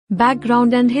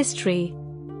Background and history.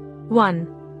 1.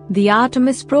 The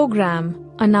Artemis program,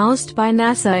 announced by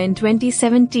NASA in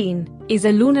 2017, is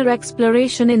a lunar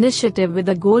exploration initiative with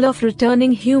the goal of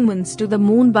returning humans to the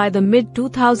moon by the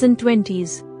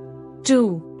mid-2020s.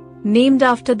 2. Named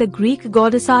after the Greek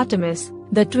goddess Artemis,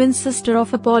 the twin sister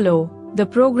of Apollo, the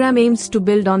program aims to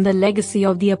build on the legacy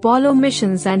of the Apollo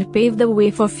missions and pave the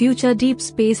way for future deep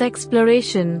space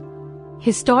exploration.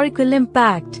 Historical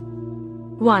impact.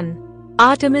 1.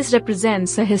 Artemis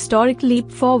represents a historic leap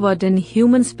forward in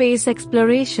human space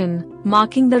exploration,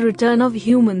 marking the return of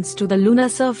humans to the lunar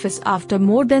surface after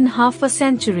more than half a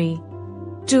century.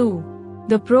 2.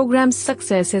 The program's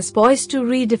success is poised to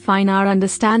redefine our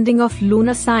understanding of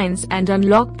lunar science and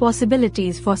unlock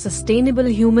possibilities for sustainable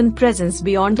human presence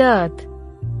beyond Earth.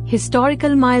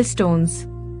 Historical milestones.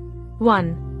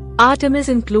 1. Artemis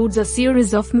includes a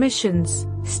series of missions,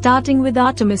 starting with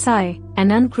Artemis I, an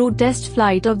uncrewed test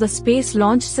flight of the Space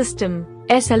Launch System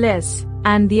 (SLS),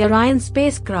 and the Orion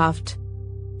spacecraft.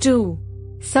 2.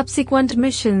 Subsequent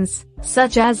missions,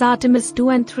 such as Artemis II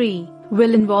and III,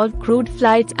 will involve crewed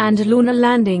flights and lunar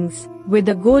landings, with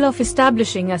the goal of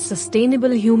establishing a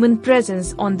sustainable human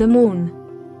presence on the Moon.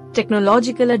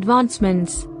 Technological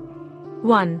advancements.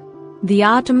 1. The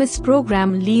Artemis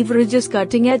program leverages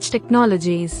cutting-edge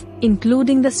technologies,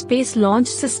 including the Space Launch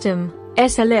System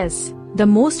 (SLS), the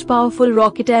most powerful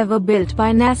rocket ever built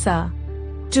by NASA.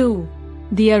 2.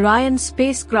 The Orion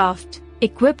spacecraft,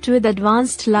 equipped with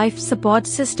advanced life support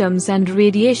systems and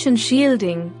radiation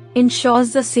shielding,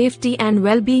 ensures the safety and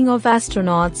well-being of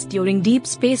astronauts during deep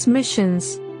space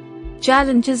missions.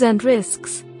 Challenges and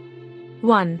risks.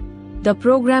 1. The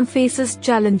program faces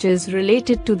challenges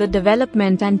related to the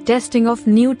development and testing of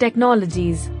new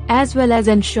technologies, as well as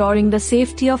ensuring the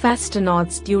safety of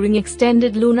astronauts during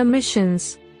extended lunar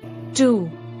missions. 2.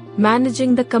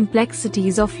 Managing the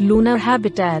complexities of lunar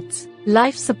habitats,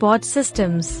 life support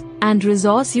systems, and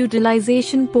resource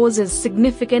utilization poses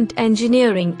significant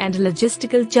engineering and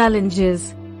logistical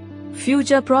challenges.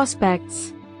 Future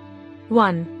prospects.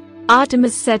 1.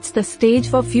 Artemis sets the stage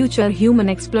for future human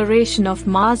exploration of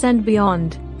Mars and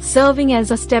beyond, serving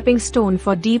as a stepping stone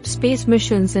for deep space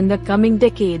missions in the coming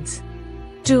decades.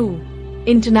 2.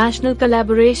 International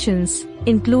collaborations,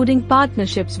 including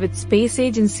partnerships with space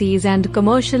agencies and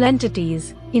commercial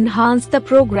entities, enhance the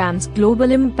program's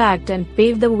global impact and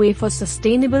pave the way for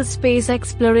sustainable space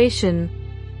exploration.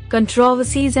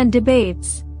 Controversies and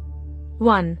debates.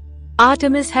 1.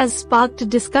 Artemis has sparked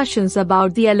discussions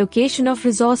about the allocation of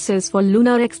resources for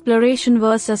lunar exploration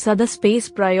versus other space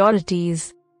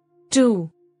priorities.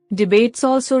 2. Debates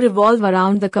also revolve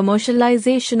around the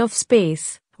commercialization of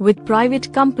space, with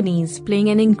private companies playing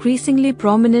an increasingly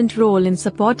prominent role in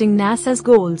supporting NASA's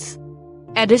goals.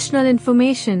 Additional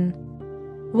information.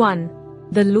 1.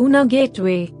 The Lunar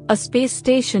Gateway, a space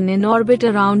station in orbit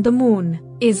around the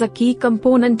Moon, is a key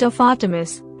component of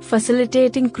Artemis,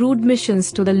 facilitating crewed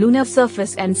missions to the lunar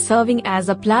surface and serving as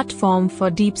a platform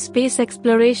for deep space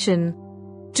exploration.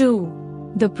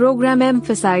 2. The program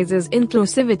emphasizes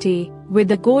inclusivity, with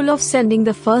the goal of sending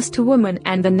the first woman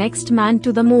and the next man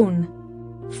to the Moon.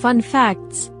 Fun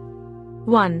facts.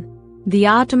 1. The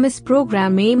Artemis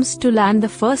program aims to land the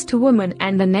first woman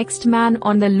and the next man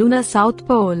on the lunar South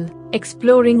Pole,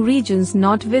 exploring regions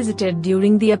not visited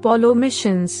during the Apollo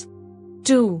missions.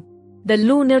 2. The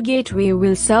Lunar Gateway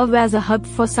will serve as a hub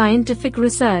for scientific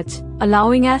research,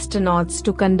 allowing astronauts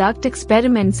to conduct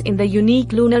experiments in the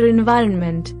unique lunar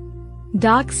environment.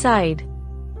 Dark side.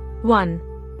 1.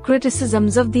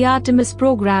 Criticisms of the Artemis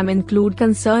program include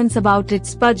concerns about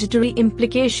its budgetary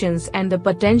implications and the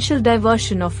potential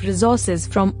diversion of resources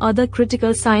from other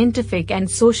critical scientific and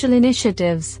social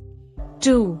initiatives.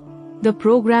 2. The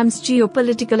program's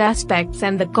geopolitical aspects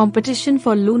and the competition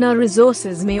for lunar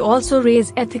resources may also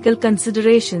raise ethical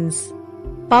considerations.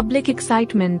 Public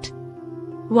excitement.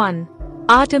 1.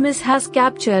 Artemis has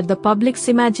captured the public's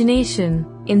imagination,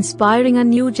 inspiring a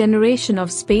new generation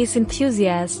of space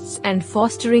enthusiasts and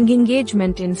fostering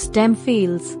engagement in STEM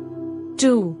fields.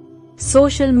 2.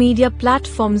 Social media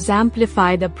platforms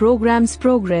amplify the program's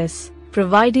progress,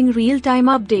 providing real-time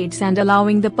updates and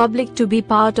allowing the public to be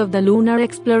part of the lunar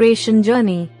exploration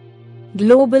journey.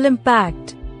 Global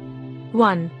impact.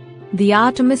 1. The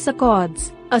Artemis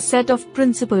Accords, a set of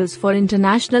principles for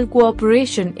international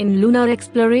cooperation in lunar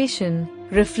exploration,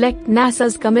 reflect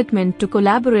NASA's commitment to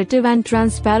collaborative and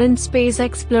transparent space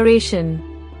exploration.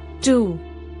 2.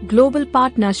 Global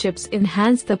partnerships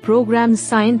enhance the program's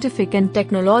scientific and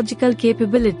technological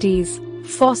capabilities,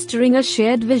 fostering a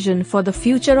shared vision for the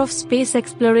future of space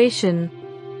exploration.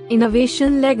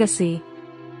 Innovation legacy.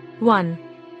 1.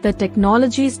 The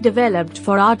technologies developed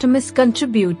for Artemis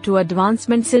contribute to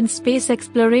advancements in space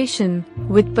exploration,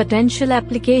 with potential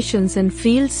applications in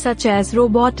fields such as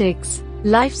robotics,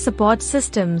 life support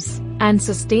systems, and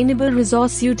sustainable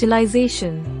resource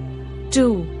utilization.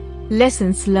 2.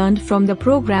 Lessons learned from the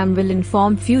program will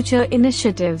inform future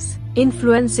initiatives,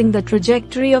 influencing the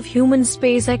trajectory of human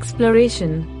space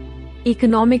exploration.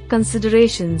 Economic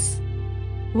considerations.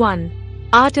 1.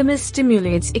 Artemis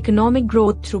stimulates economic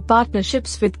growth through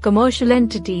partnerships with commercial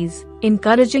entities,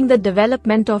 encouraging the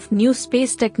development of new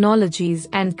space technologies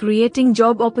and creating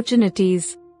job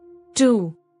opportunities.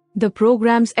 2. The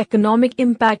program's economic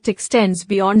impact extends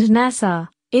beyond NASA,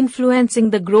 influencing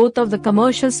the growth of the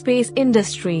commercial space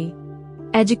industry.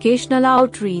 Educational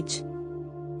outreach.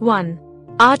 1.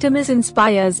 Artemis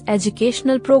inspires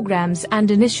educational programs and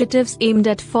initiatives aimed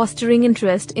at fostering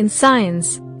interest in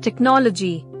science,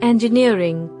 technology,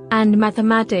 engineering, and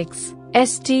mathematics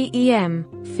 (STEM)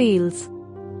 fields.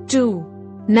 2.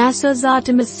 NASA's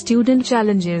Artemis Student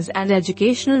Challenges and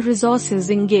educational resources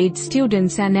engage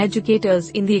students and educators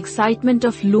in the excitement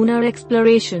of lunar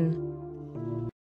exploration.